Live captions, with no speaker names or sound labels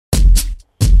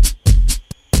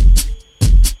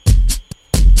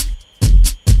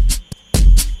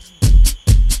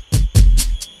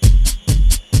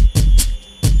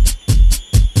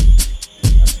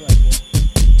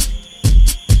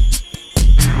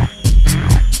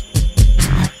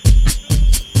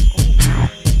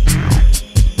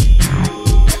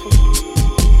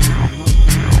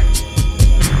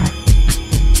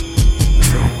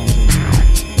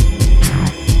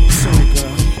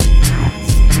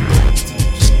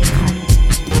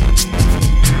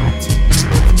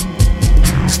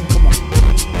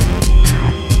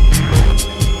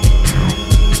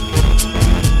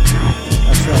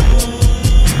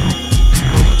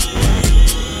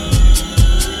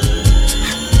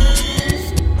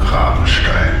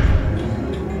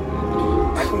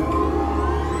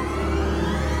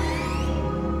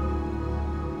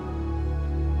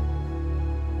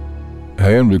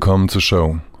Hey und willkommen zur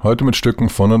Show. Heute mit Stücken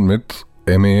von und mit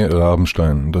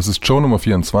Raabenstein. Das ist Show Nummer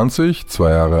 24, 2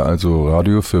 Jahre also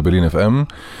Radio für Berlin FM.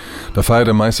 Da feiert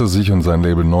der Meister sich und sein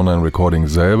Label Nonine Recording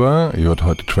selber. Ihr hört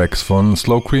heute Tracks von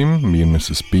Slowcream, Me and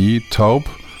Mrs. B, Taub,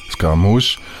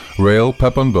 Sqaramouche, Rael,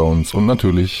 Pepper and Bones und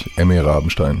natürlich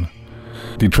Raabenstein.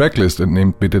 Die Tracklist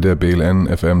entnehmt bitte der BLN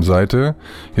FM Seite.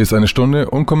 Hier ist eine Stunde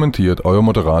unkommentiert euer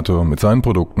Moderator mit seinen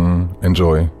Produkten.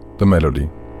 Enjoy the Melody.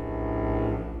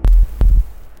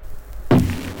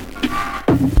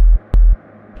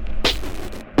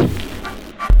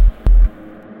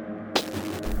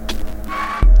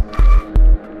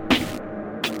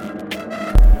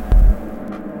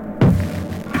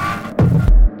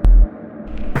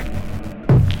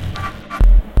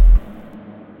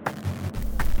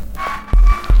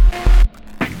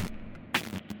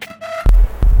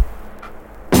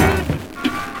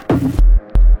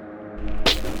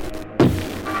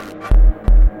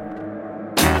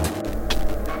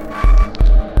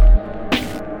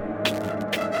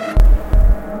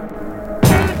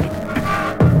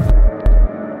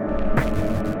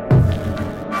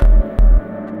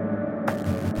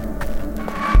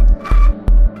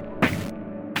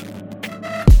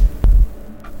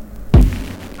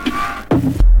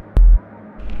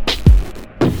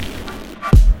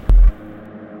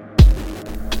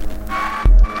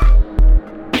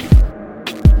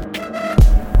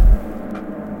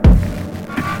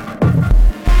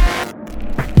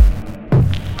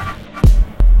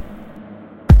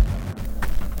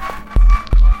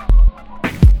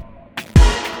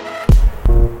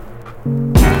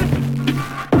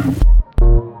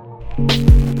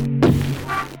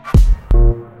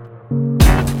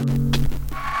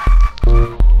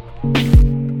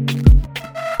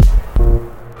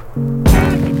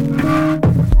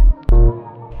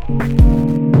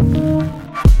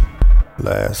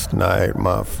 Last night,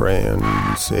 my friend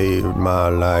saved my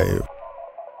life.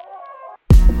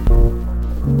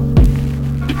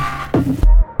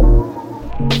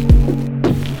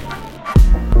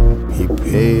 He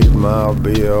paid my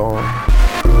bill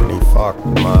and he fucked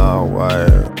my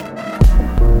wife.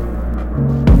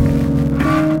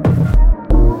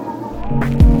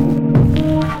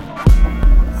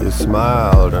 He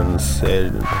smiled and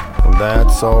said,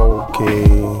 "That's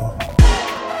okay."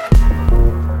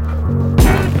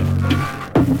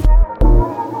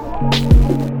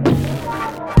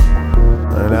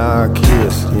 And I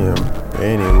kissed him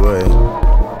anyway.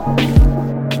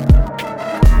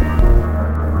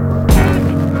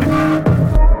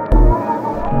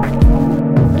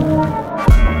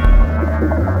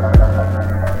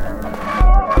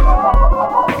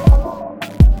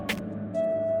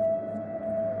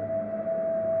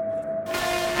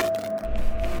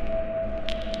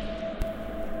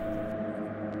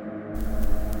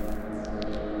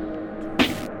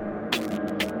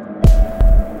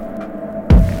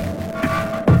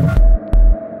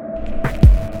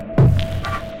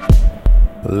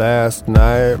 Last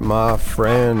night my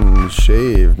friend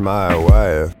shaved my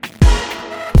wife.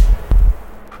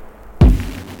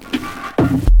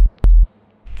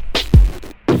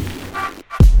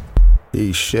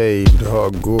 He shaved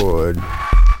her good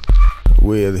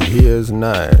with his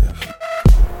knife.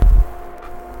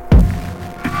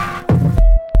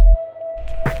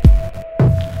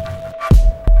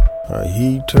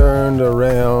 He turned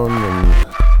around and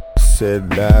said,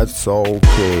 "That's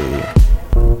okay."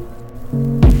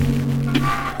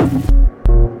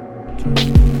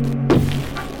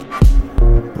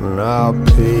 And I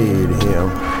paid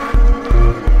him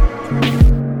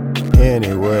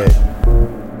anyway.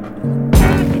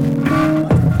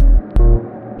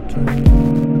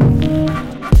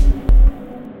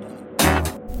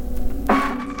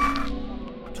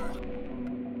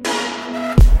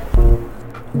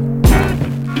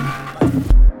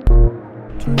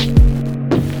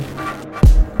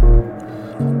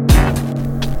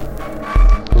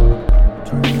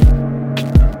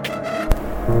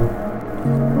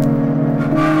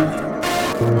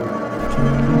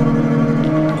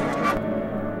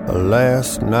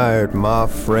 Last night my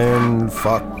friend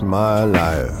fucked my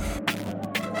life.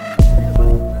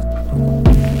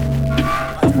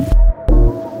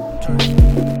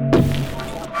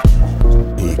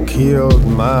 He killed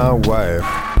my wife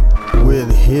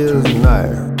with his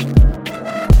knife.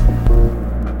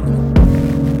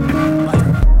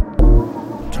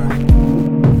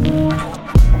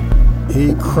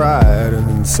 He cried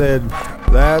and said,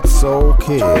 "That's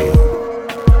okay."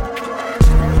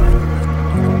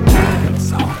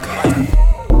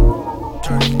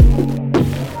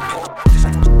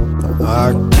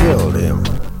 I killed him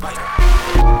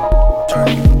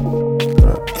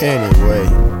anyway.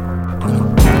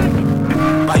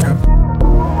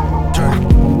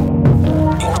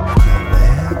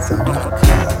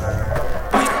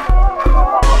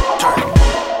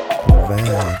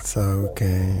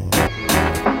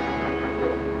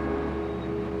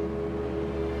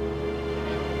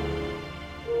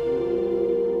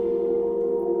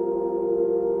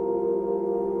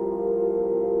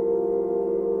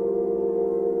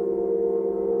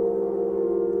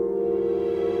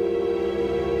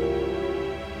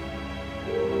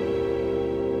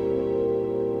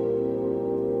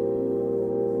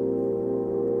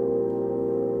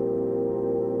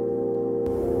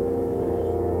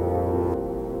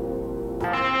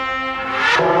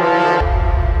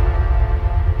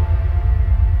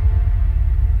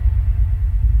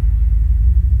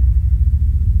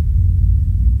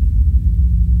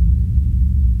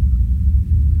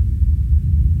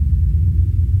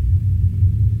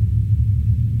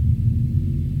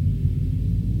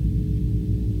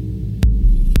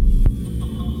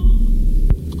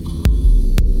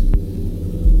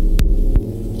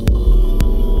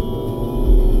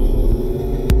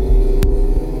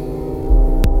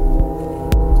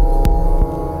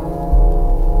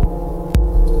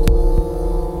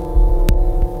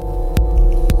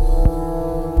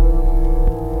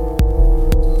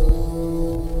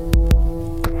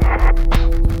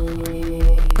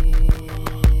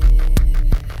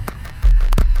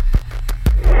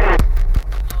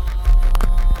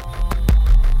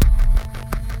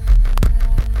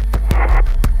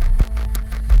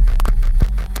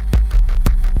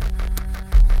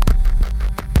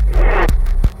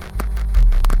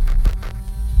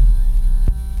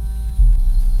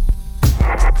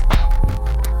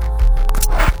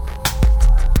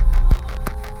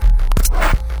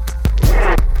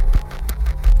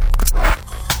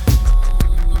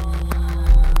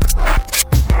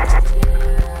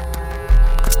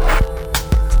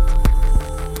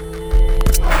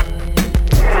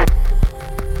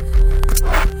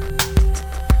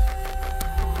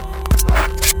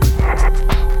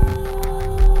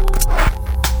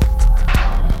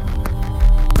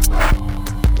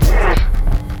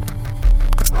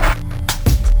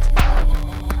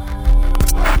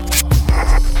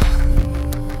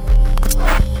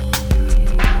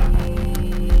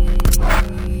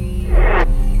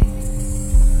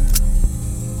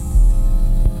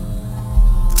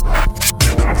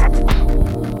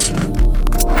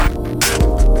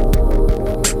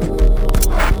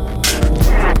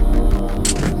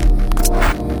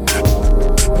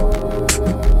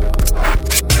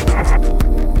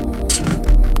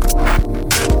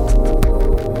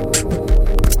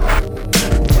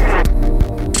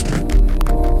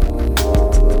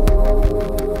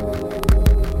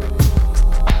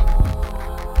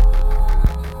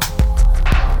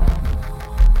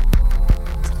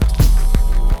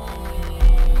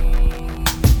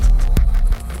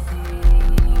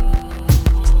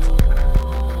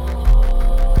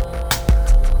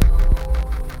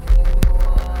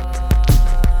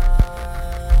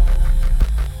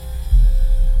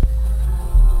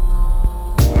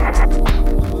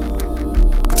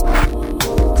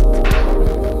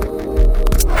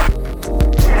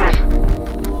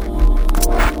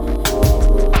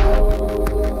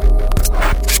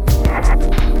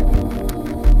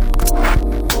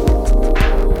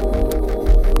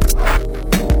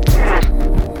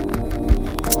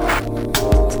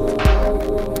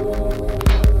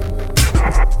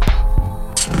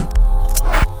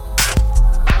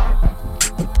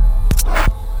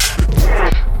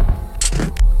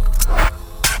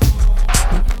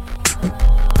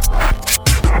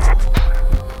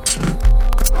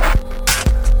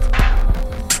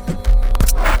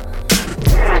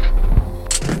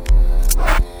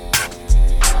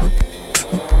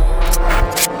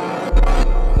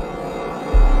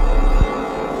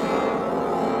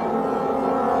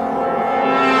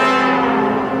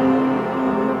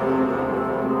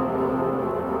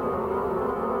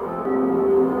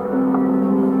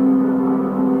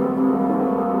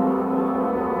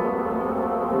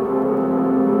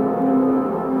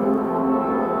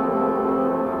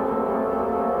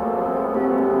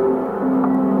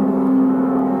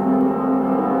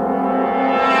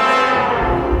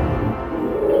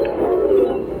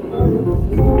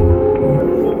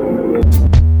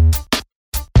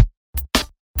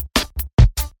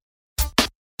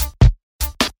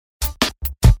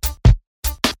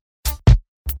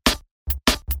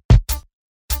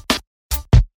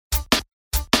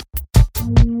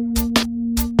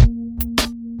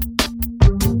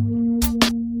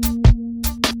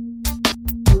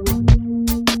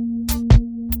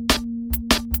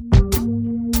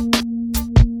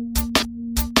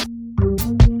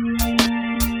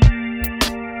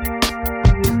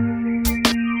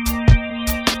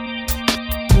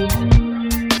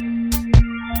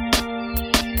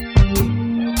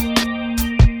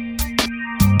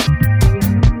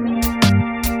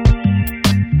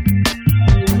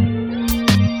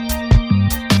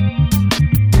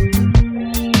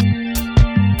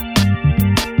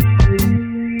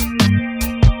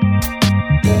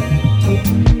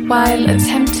 While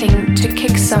attempting to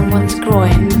kick someone's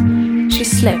groin, she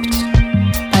slipped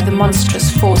by the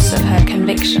monstrous force of her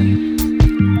conviction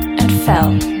and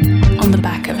fell on the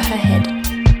back of her head.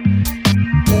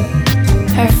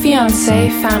 Her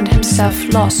fiancé found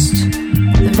himself lost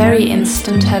the very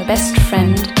instant her best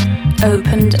friend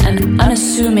opened an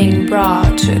unassuming bra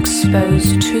to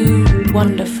expose two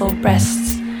wonderful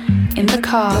breasts in the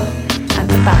car at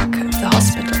the back of the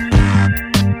hospital.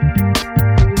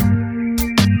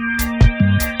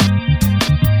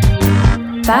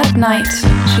 That night,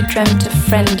 she dreamt of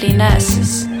friendly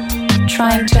nurses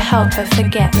trying to help her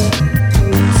forget,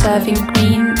 serving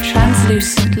green,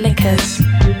 translucent liquors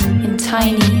in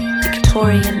tiny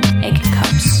Victorian egg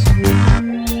cups.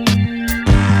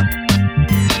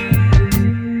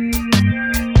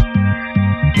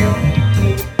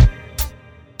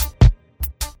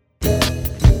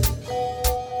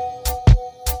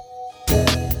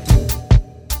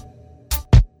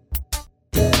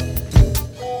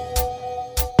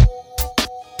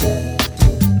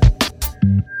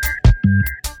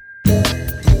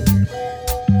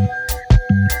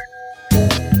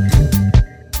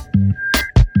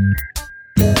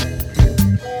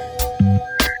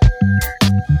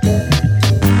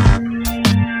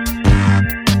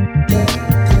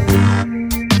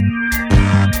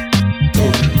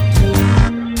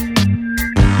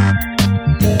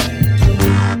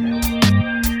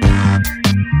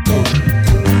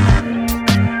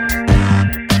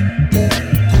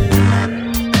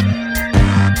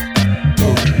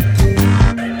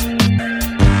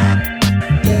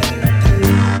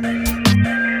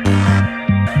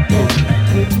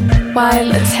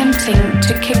 While attempting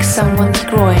to kick someone's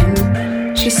groin,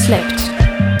 she slipped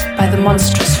by the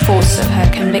monstrous force of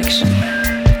her conviction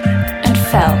and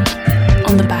fell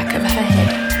on the back of her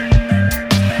head.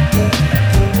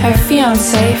 Her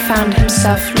fiancé found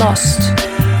himself lost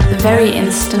the very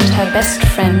instant her best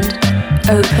friend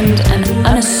opened an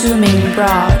unassuming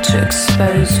bra to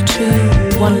expose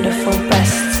two wonderful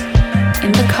breasts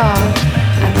in the car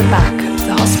at the back of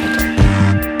the hospital.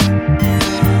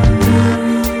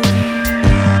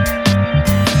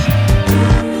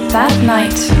 That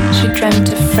night, she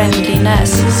dreamt of friendly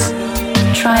nurses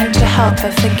trying to help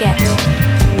her forget,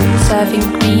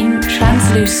 serving green,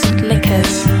 translucent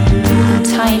liquors in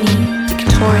tiny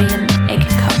Victorian egg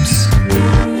cups.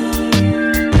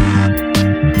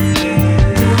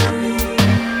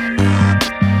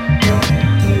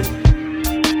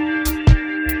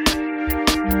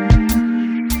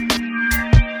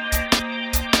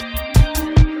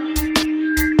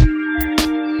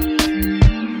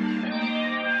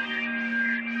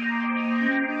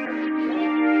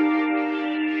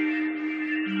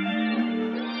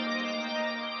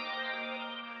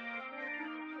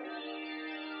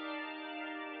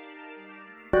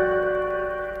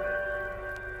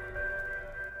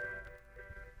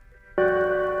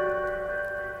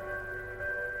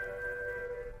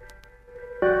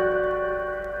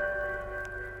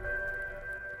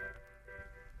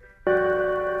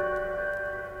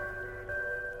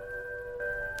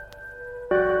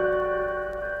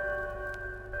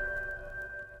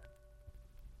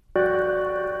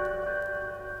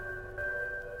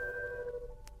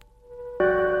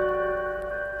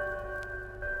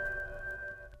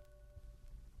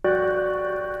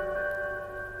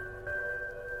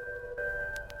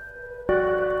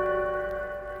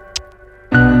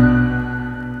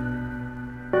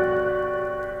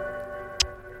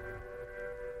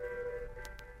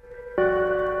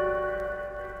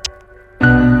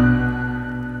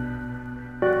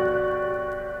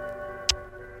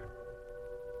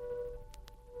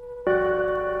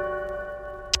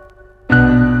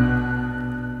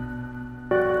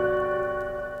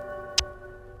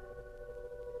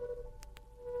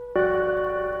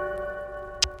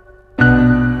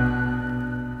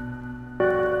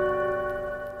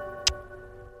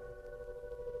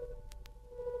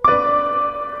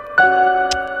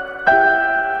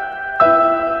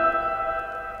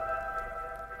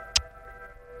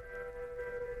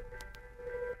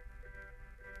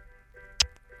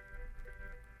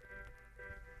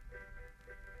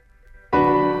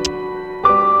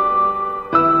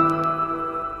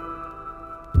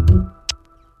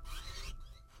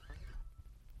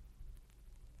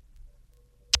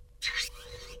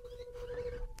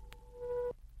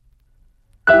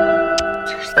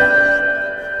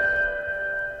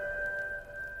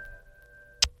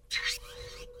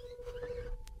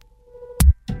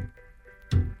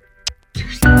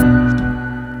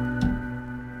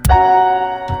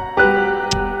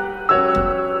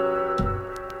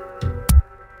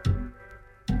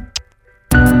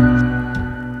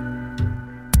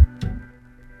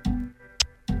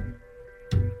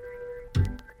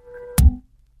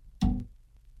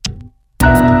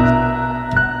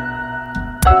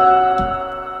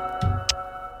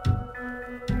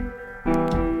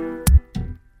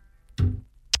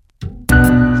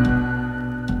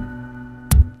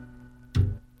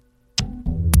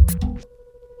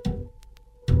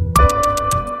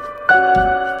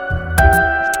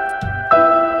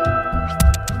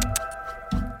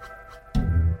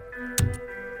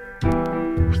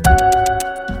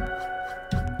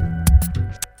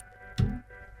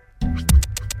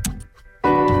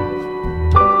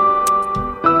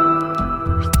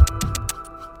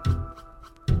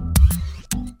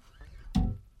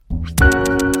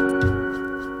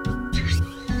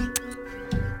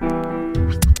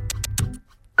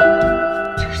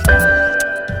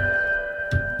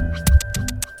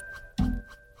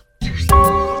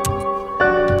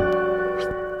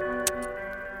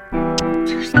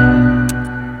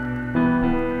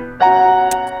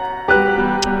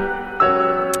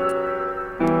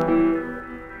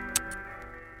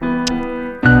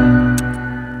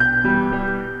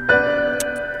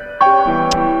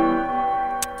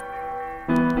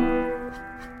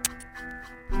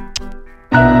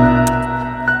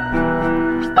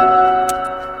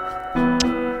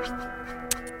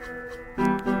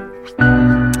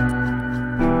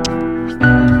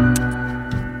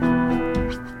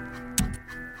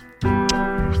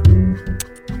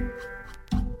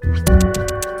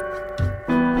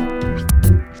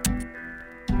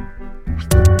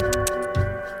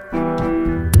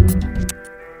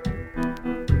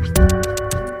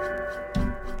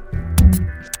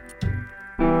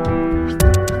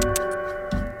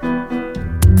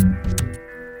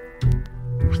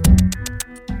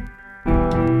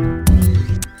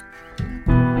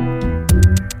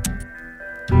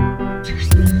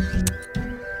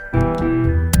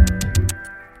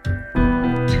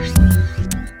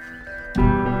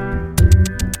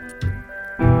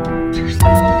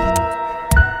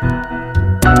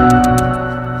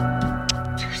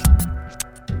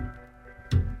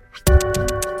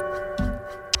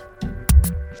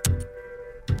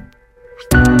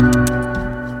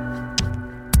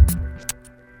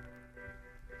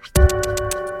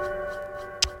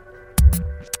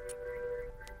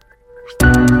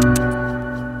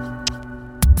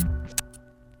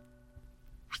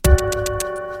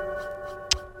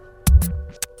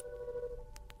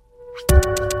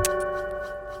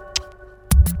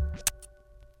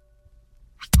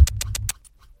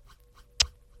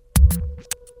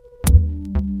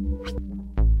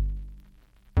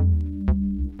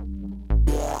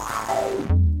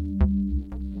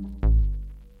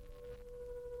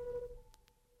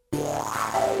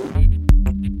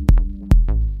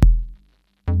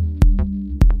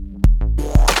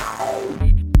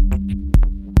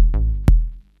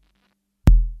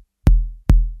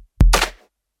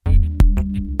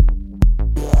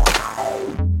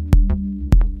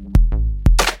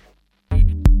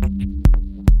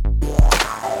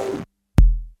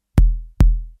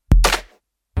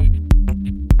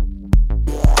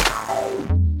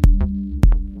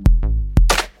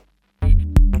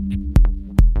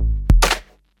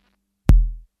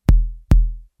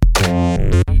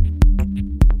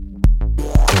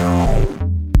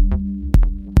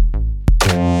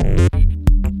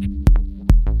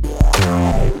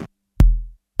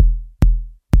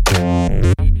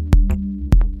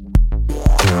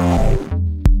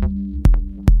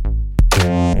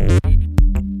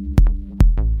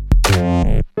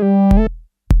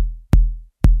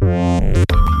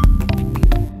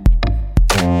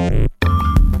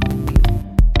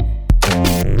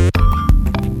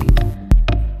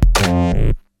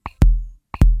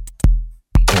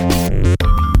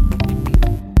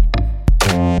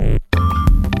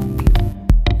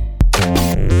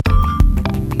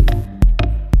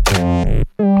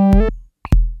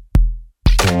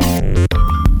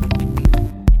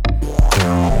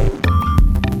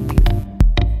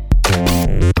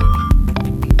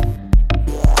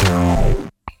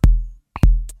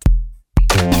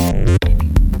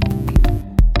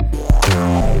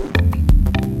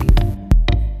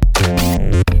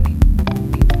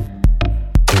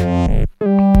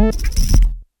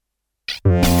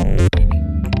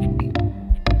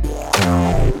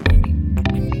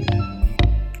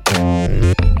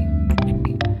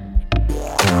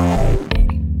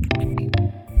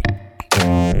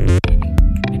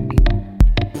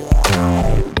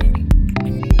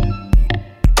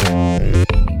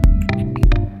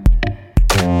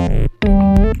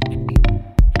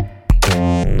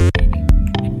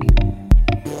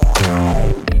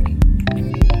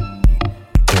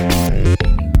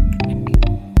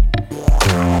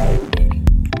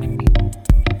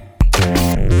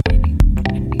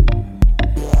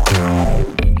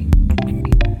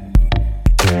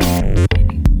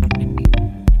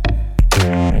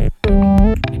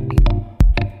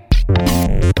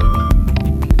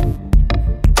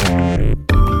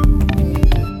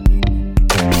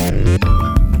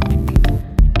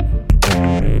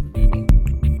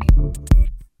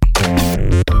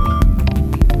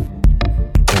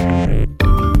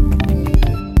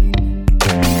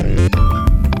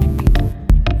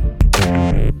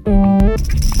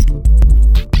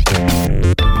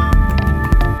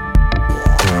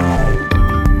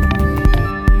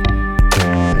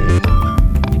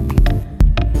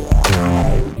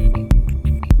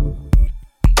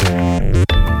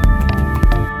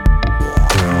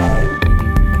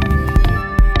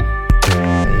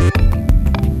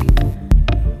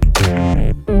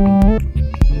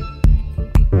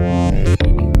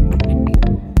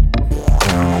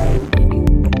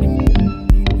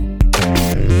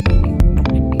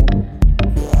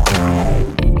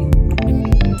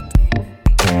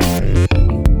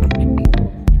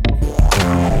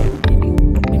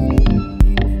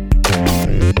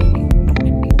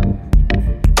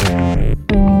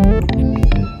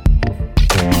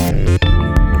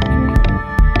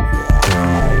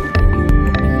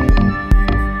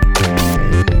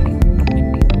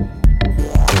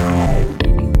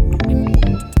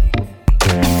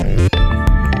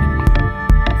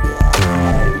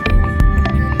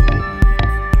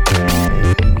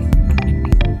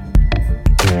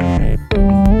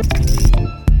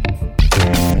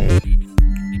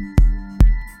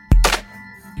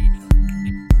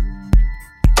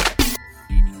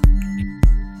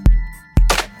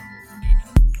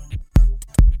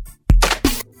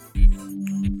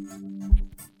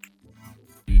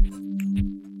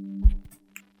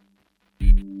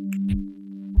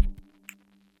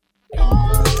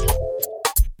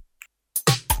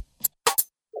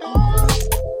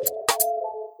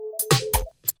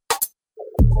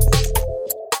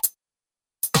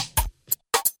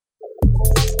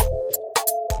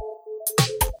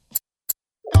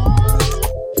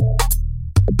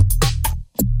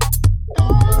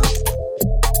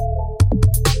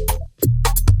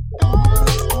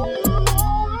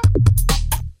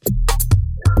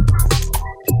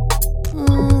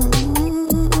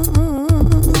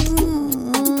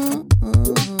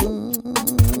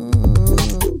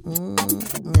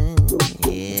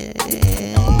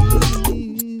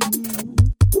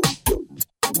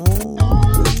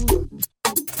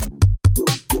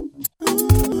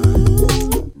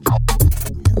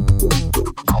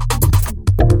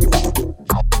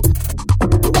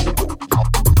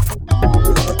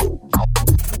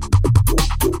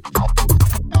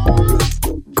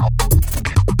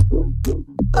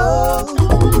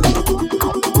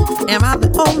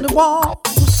 one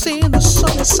who's seen the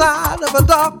sunny side of a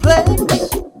dark place.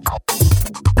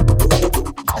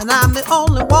 And I'm the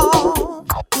only one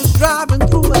who's driving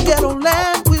through a ghetto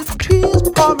land with tears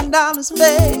pouring down his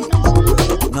face.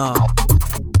 No,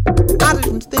 I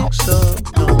didn't think so.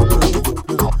 No.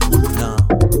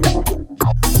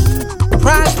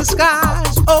 Price the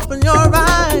skies, open your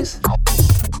eyes.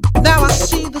 Now I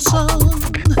see the sun.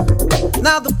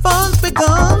 Now the fun's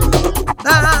begun.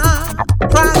 Now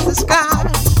price the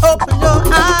skies, open your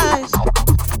eyes.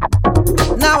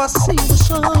 Now I see the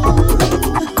sun.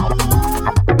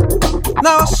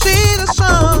 Now I see the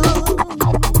sun.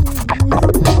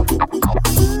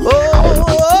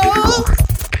 Oh,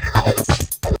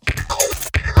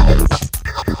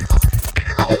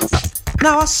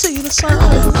 now I see the sun.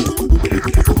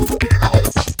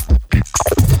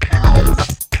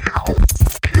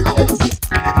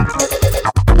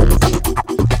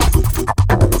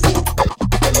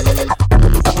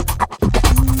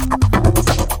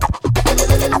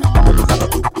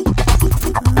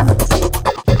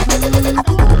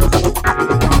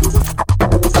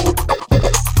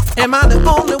 Am I the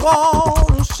only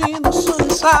one who's seen the sunny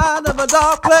side of a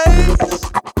dark place?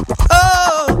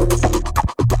 Oh,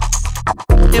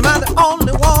 am I the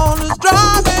only one who's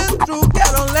driving through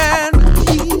ghetto land with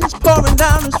tears pouring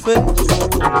down his face?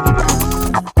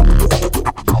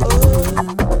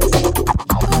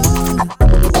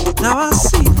 Now I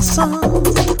see the sun.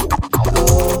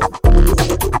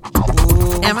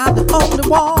 Am I the only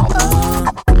one?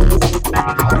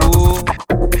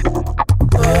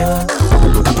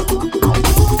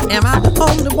 Am I the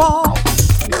only one?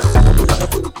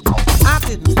 I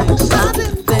did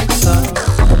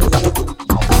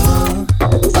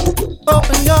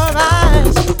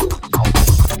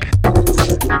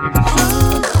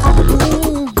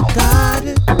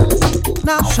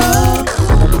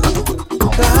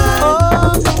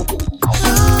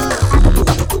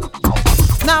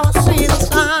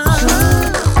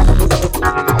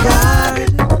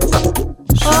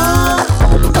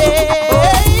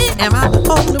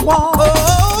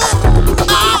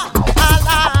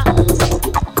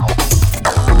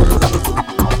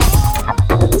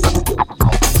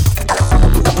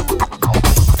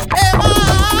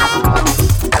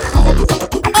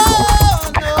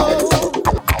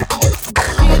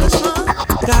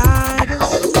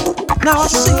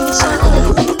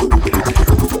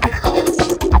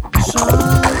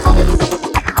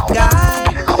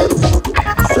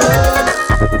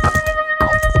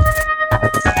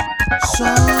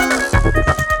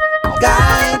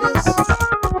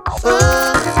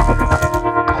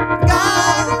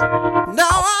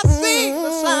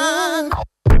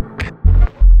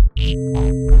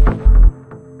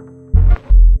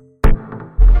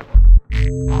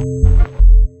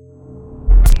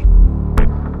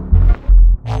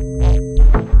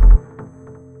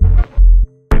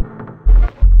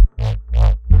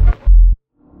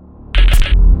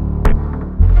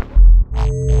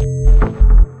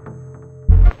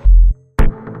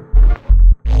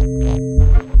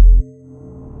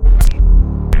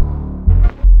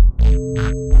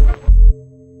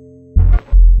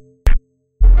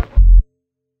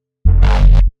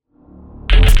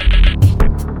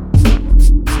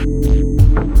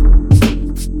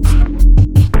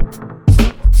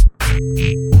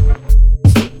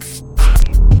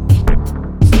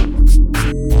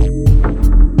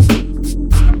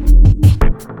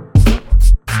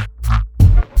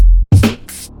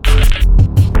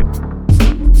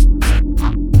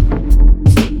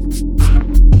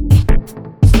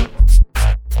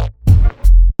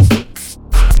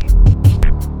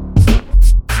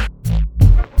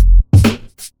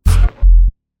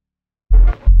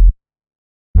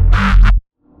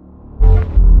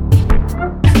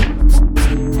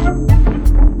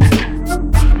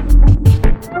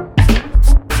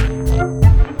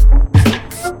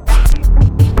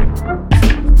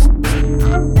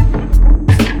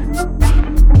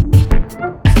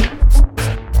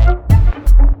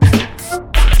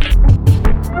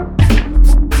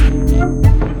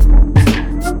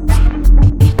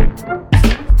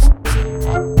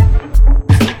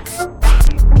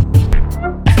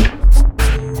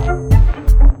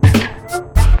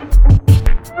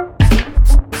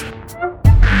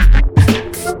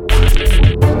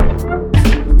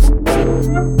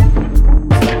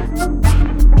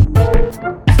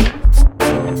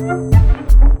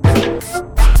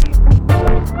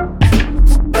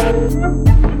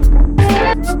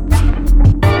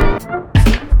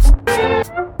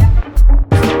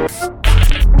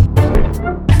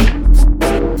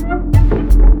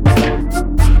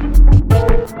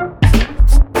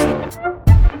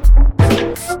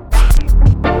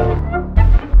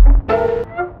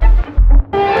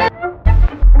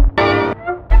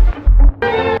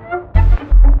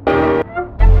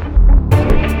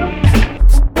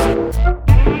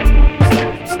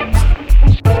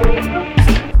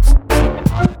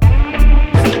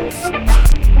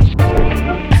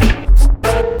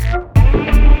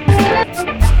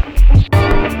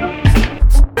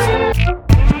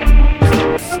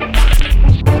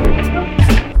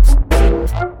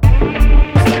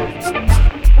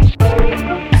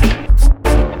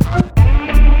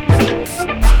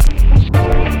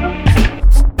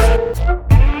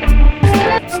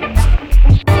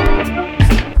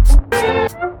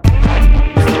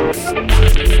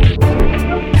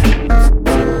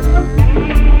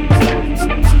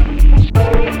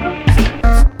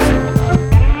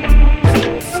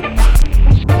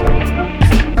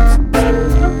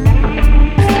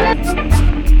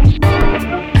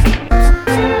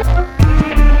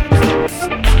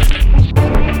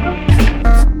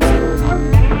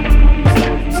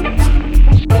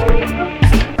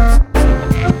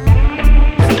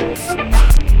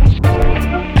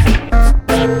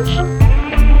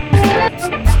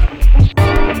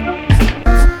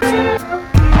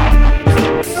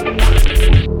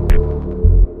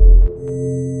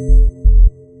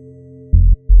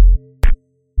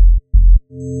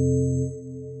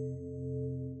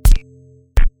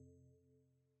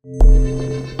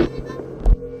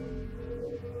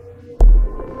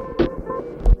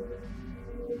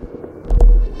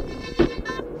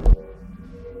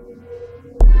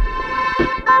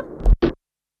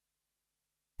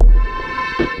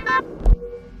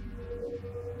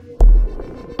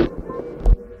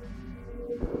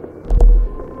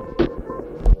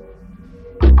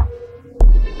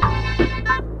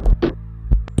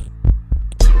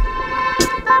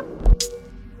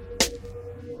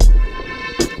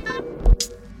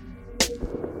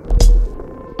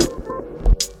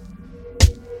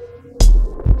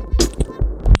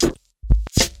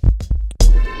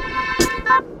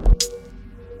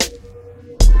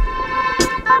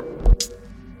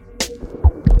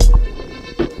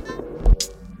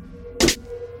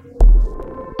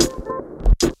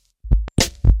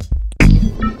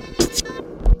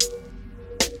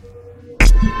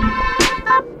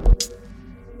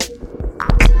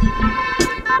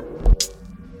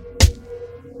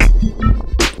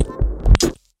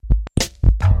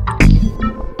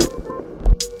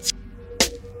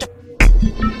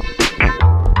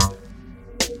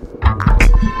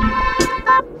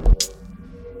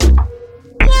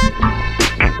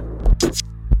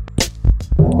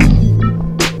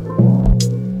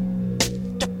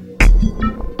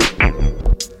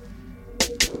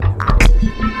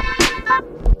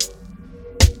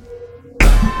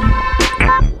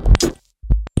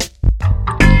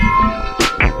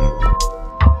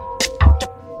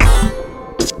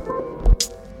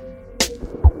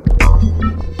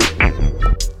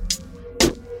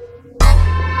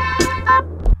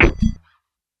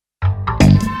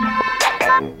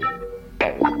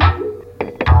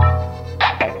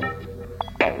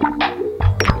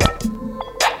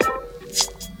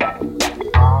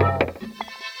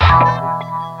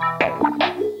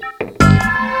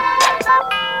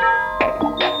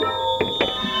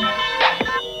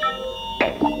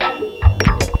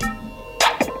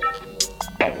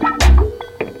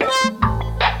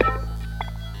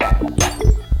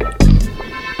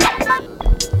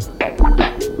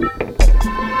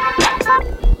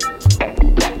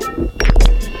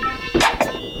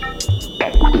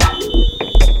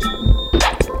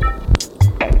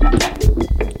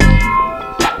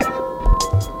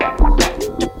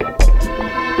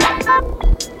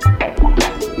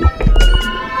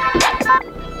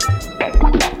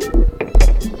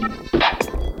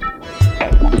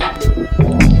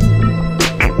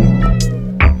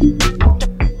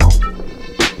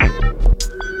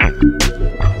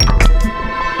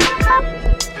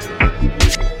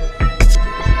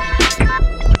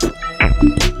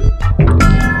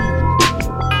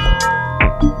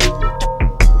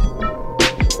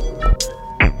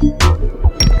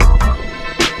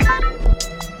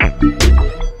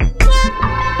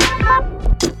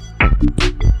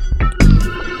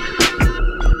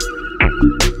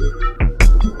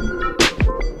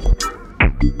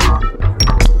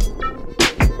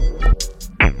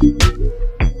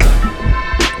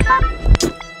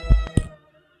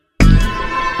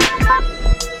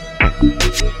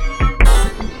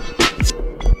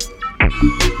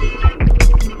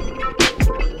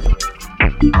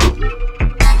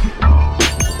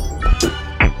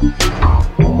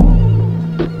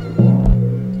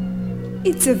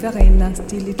It's a very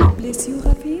nasty little place you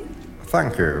have here.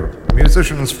 Thank you.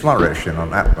 Musicians flourish in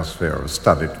an atmosphere of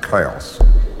studied chaos.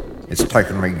 It's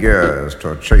taken me years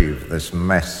to achieve this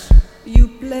mess. You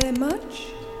play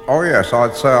much? Oh yes,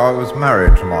 I'd say I was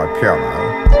married to my piano.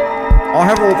 I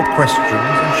have all the questions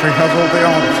and she has all the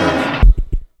answers.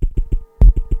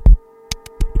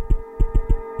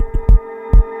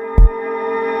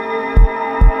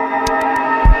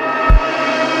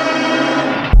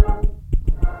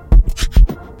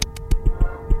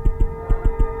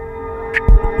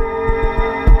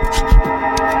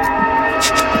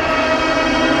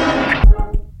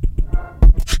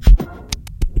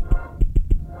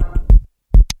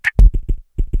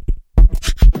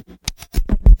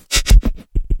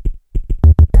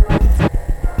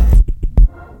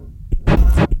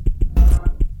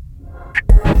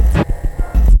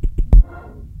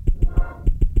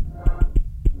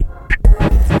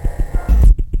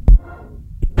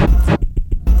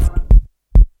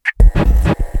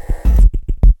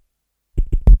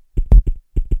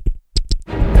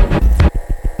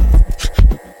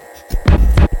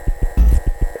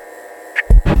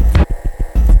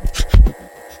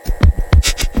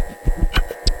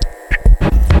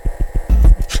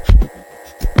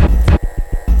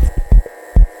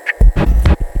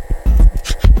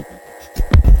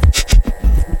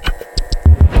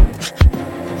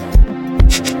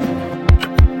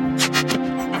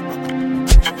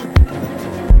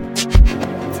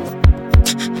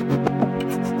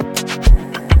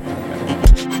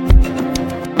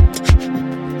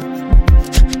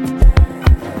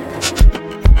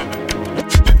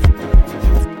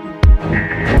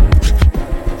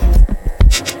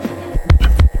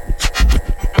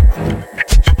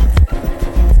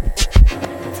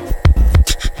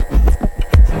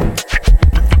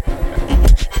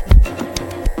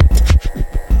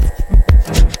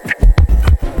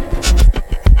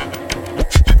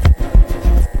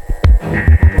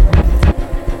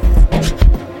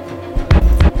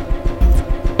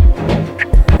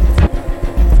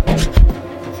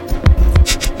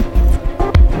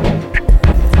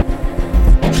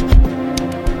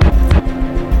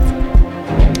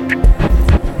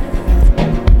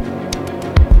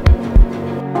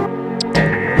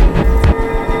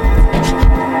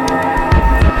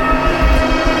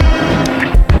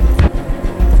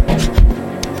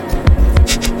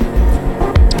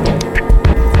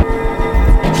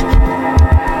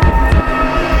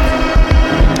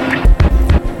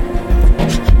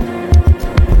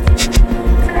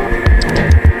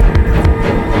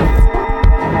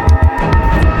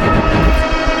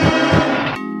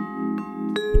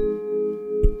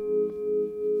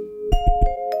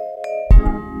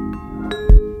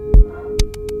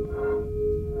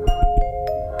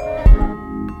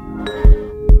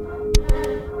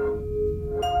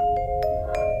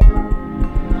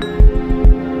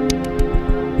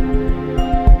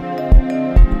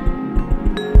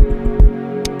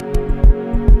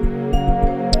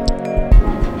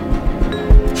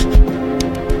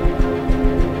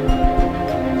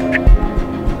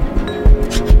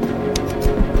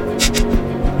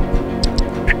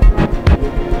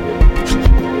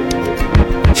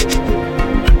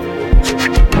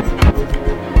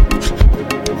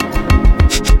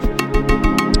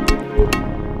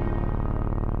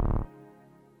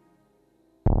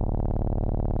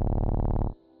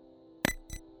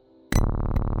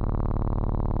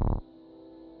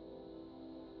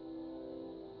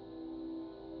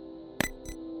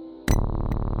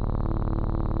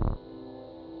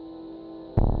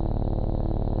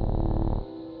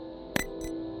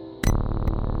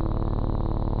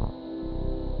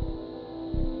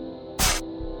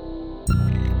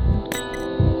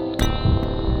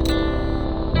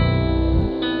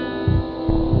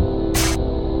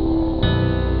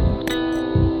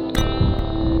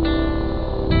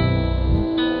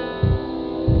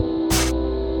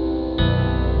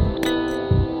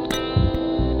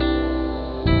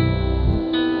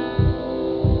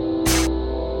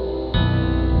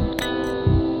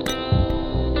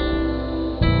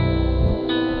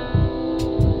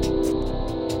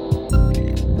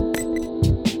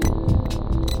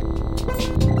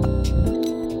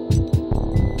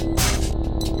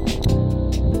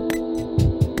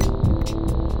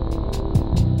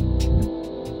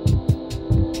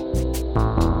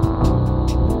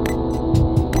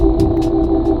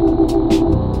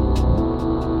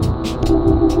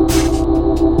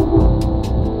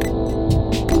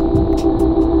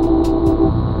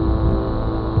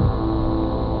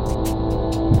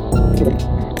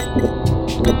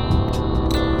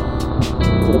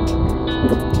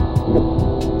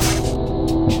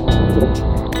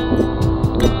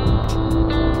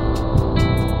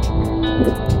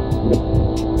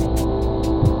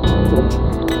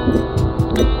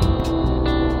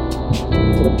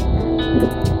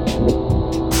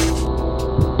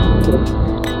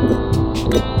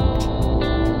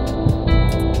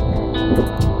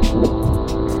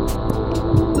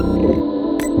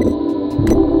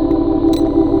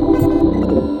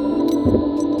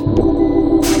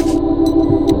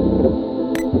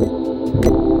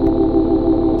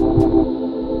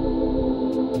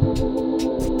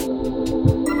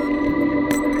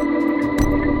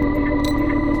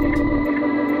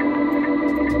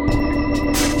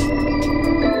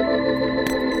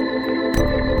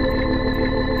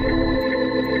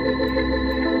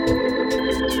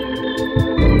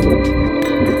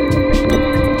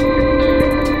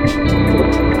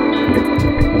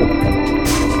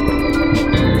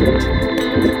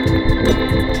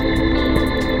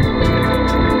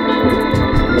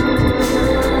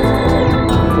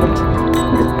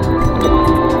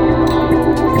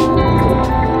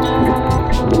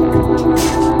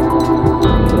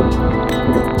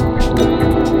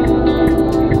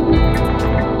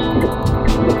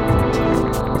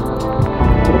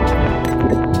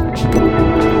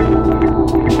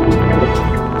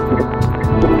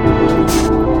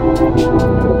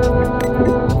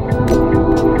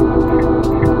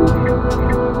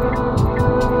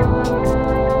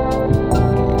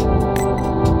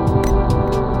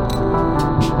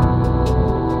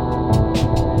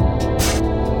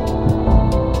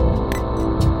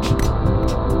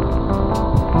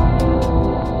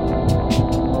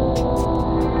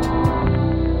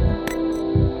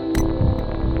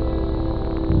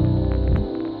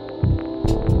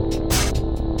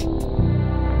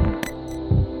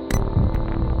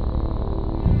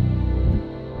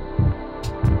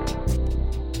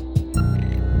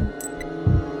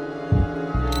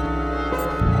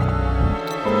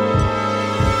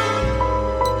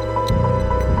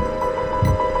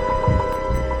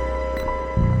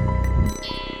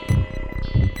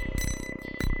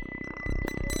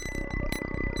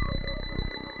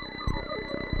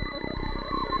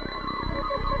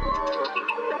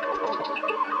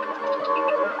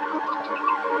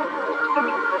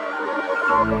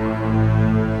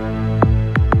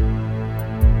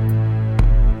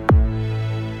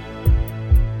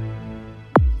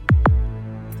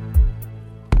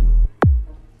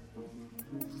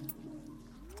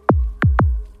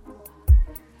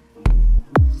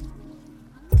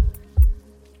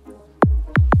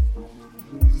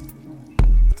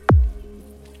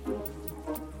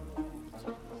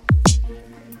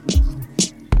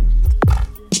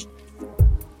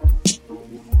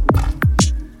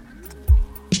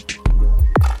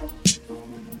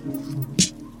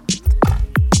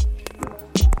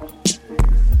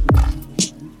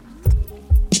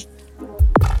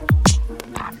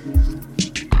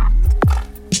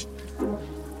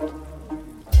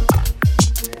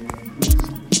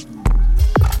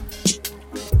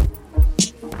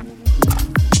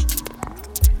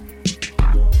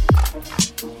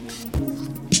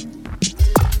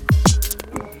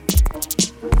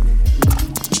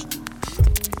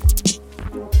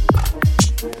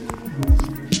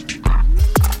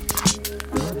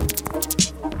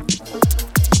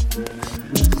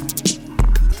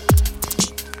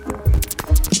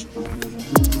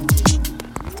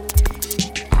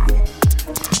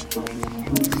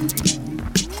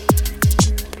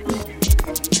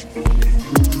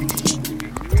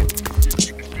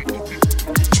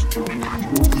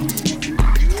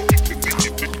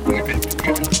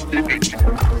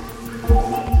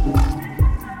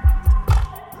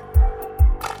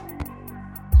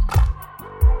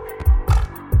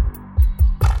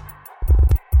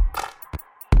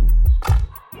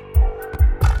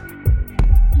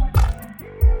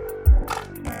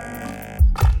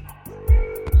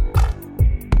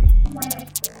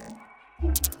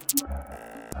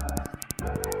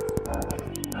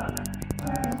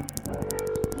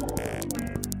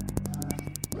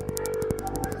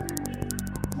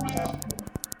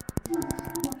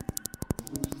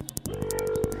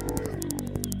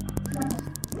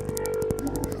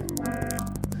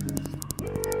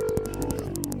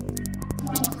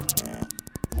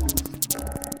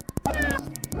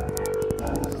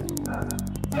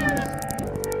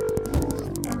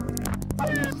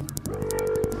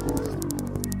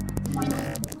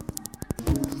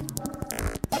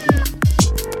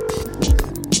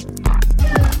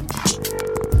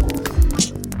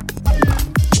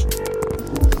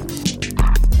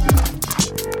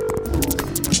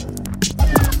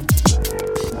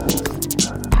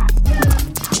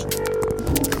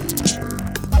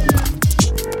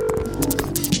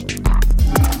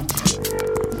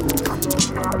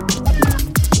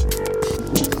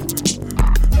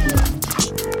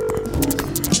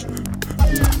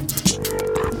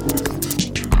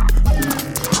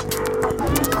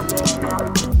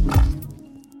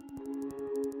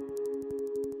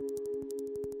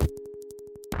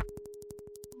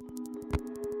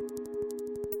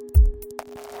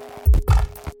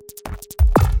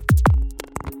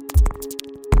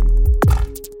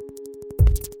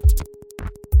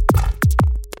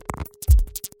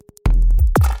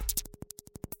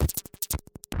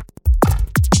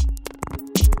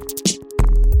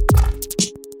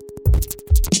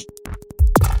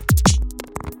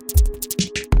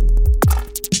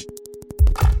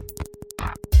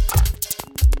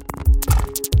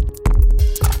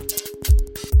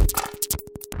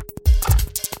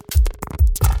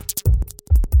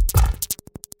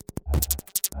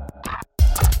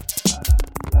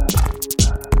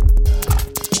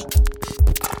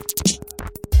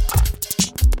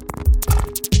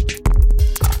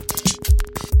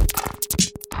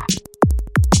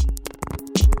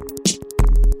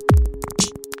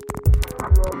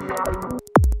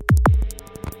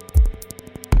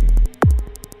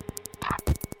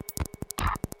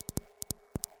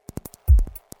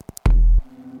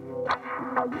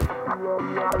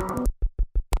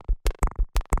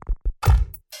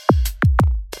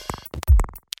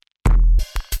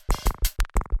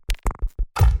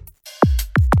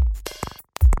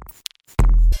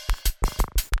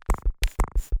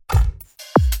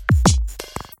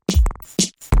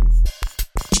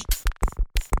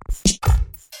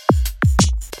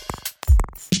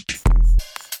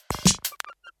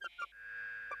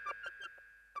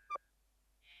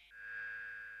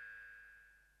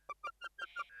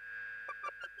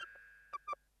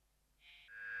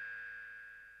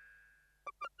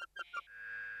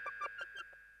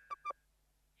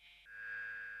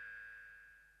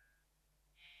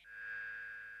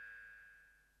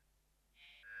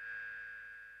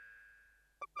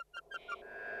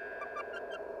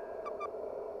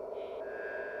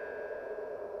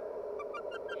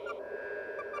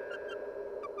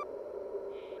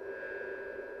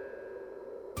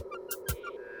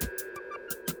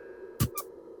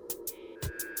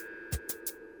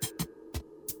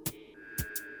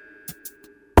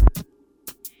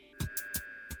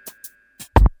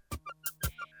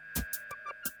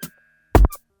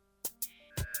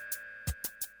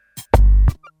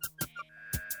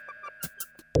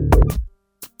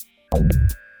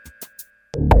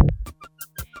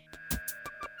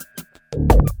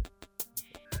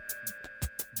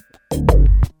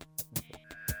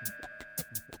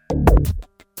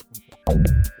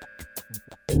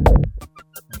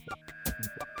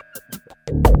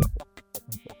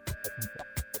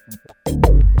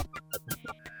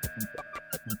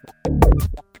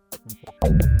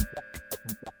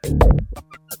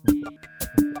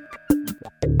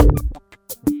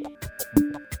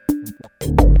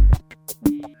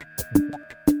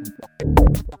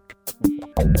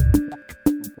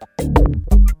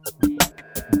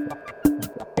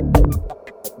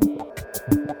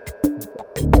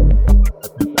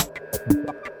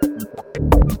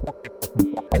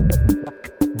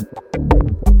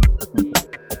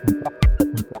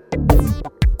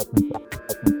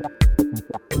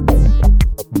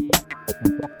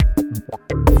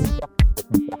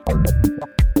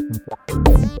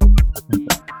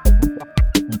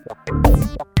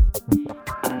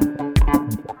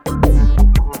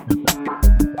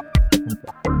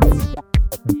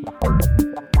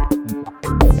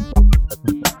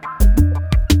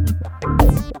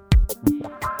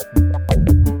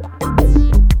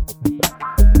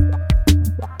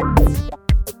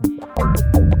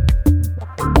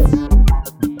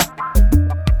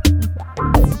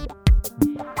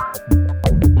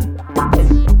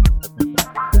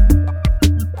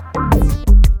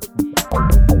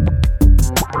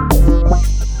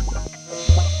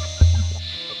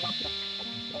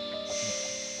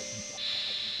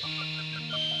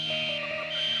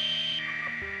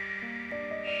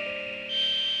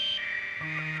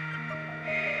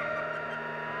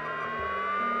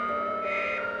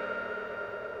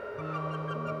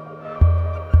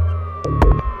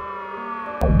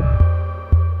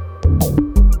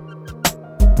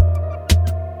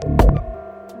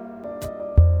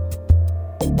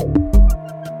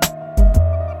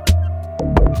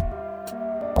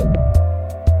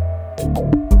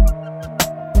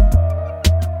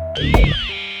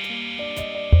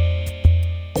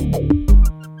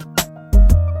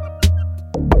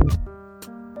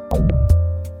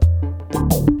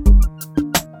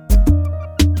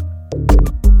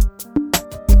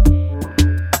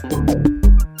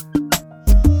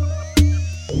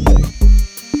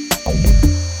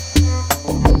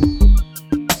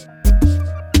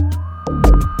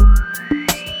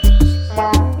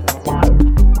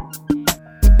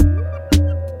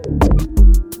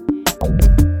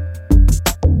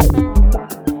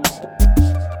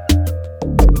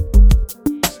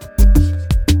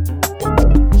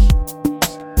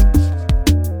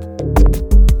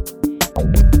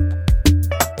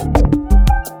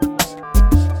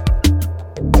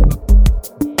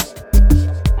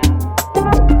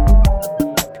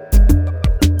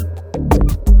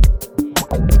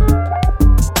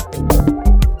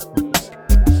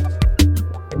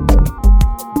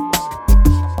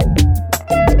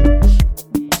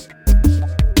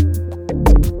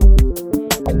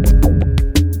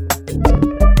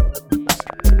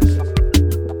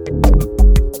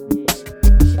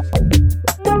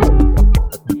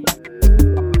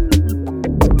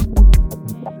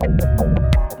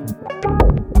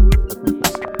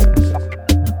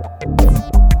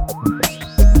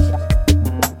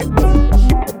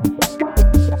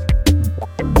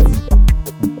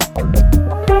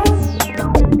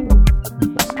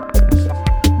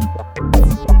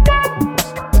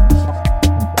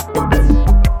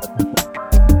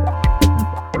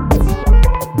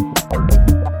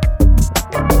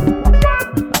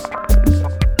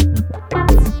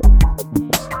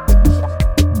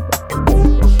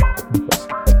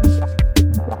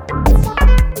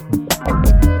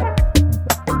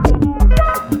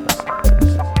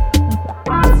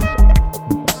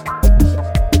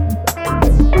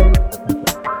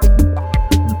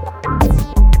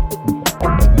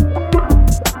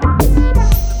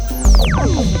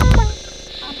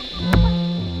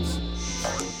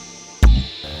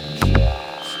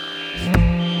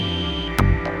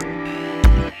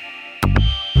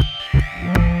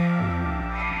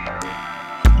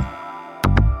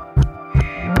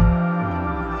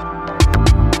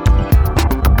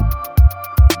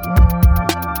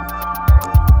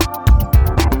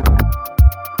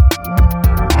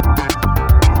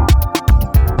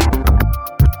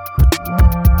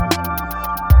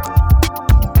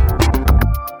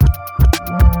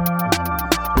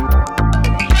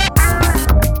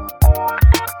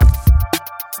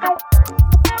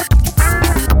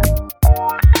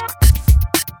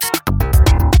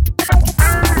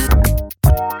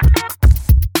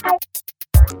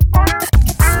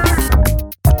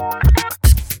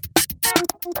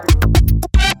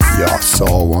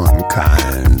 saw one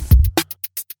kind.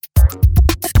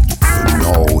 You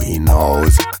know he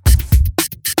knows.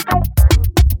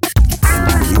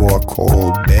 In your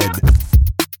cold bed,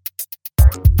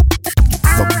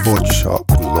 the butcher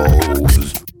glows.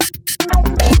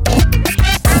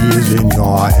 He is in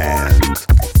your hands.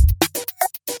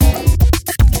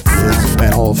 His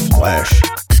mental flesh,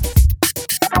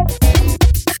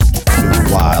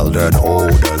 bewildered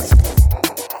odors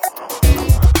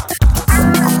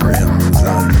from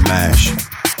crimson mash.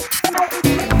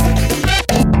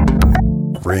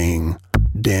 Ring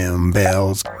dim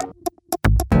bells.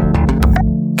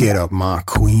 Get up, my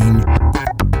queen.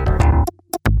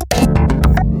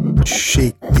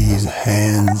 Shake these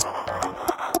hands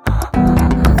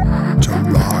to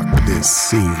rock this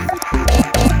scene.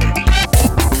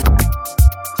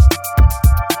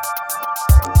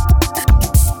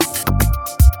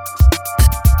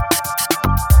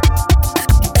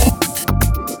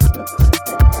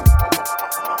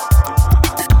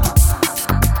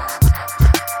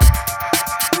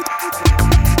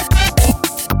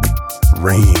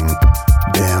 Ring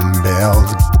them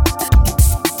bells.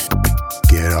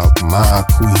 Get up, my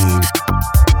queen.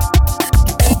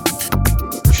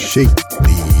 Shake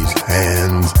these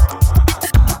hands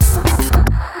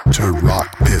to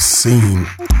rock this scene.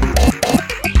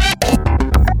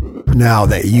 Now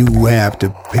that you have to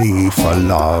pay for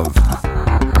love,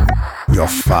 your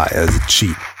fire's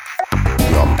cheap,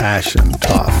 your passion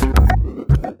tough.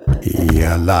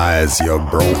 Here lies your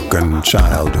broken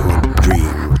childhood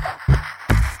dream.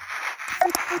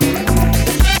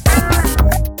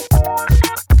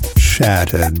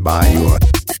 Shattered by your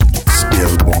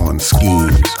stillborn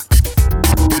schemes.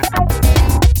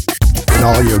 And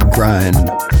all your grind,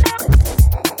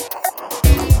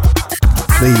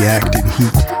 play-acted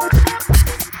heat.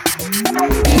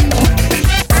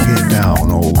 Get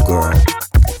down, old girl,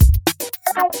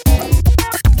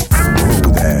 and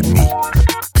blow that meat.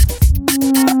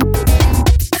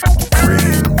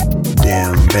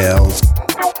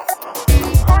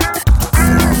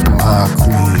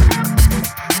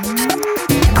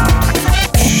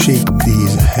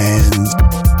 hands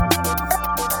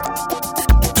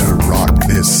to rock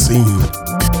this scene.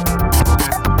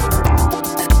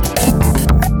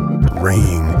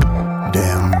 Ring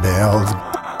damn bells,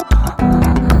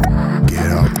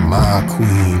 get up my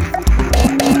queen.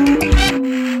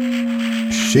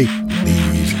 Shake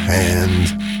these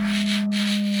hands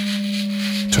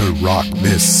to rock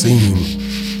this scene.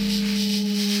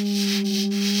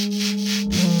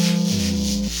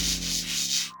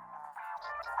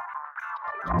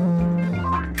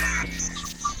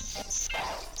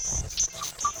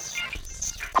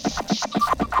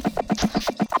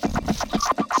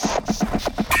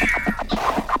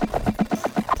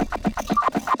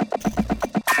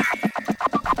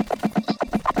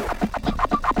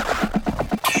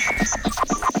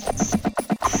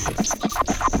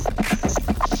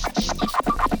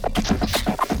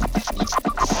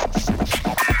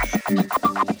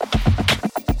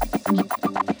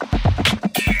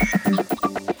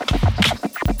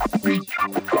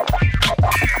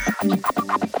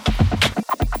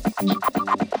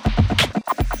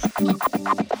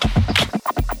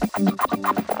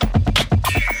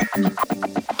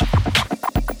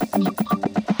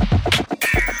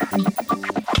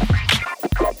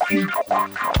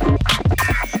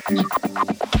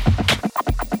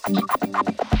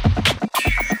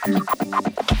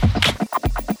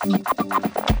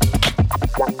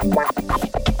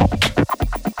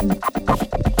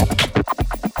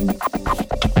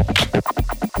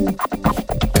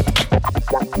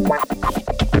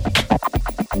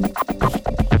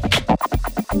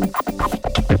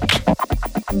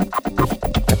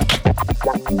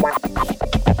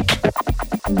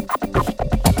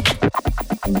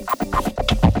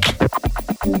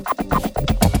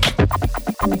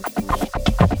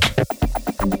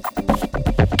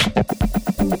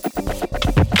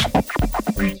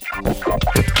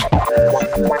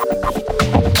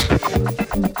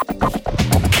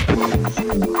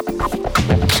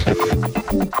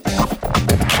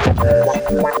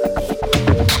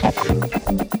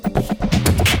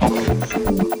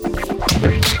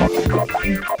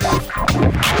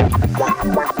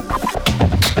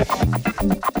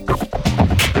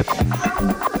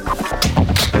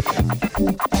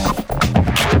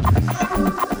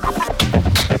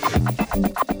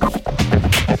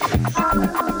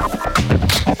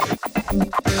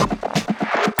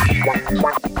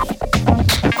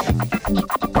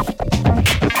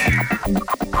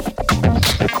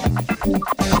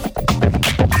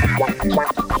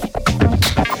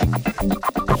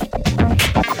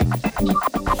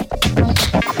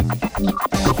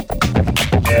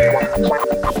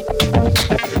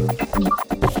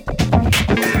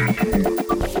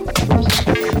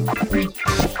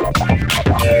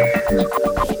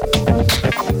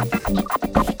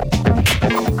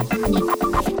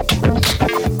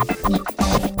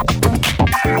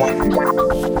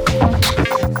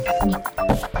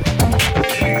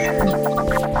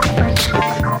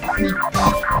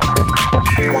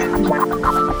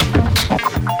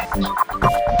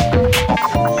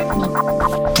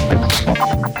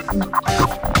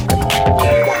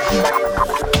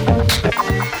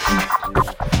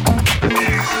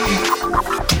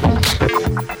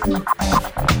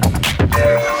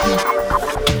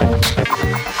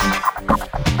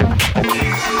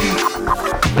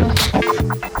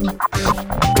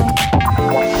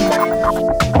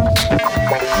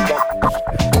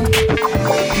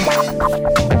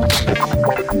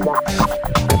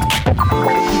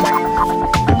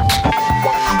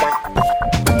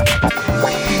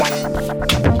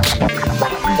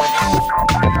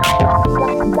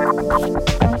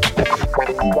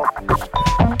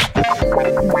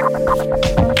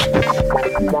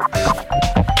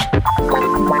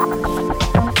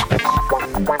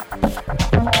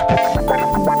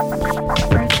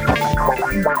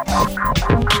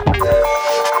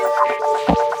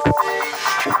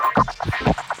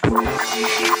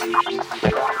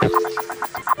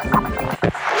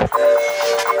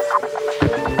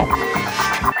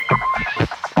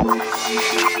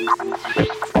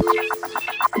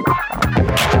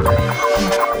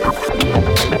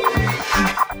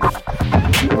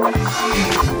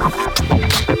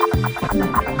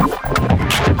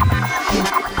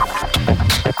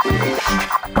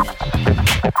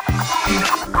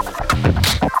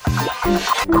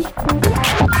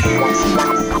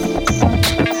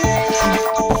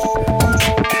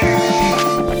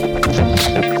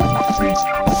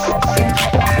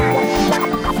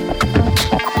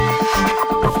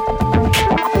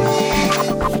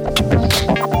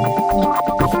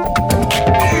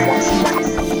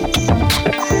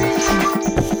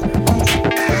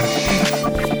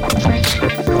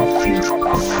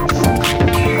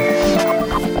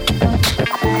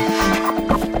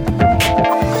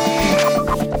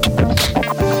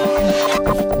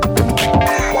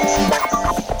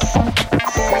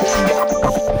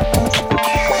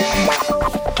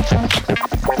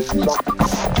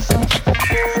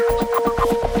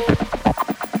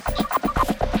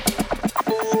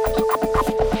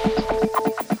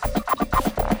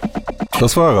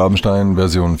 Das war Raabenstein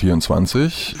Version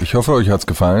 24. Ich hoffe, euch hat's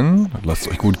gefallen. Lasst es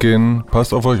euch gut gehen,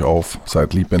 passt auf euch auf,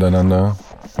 seid lieb miteinander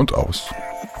und aus.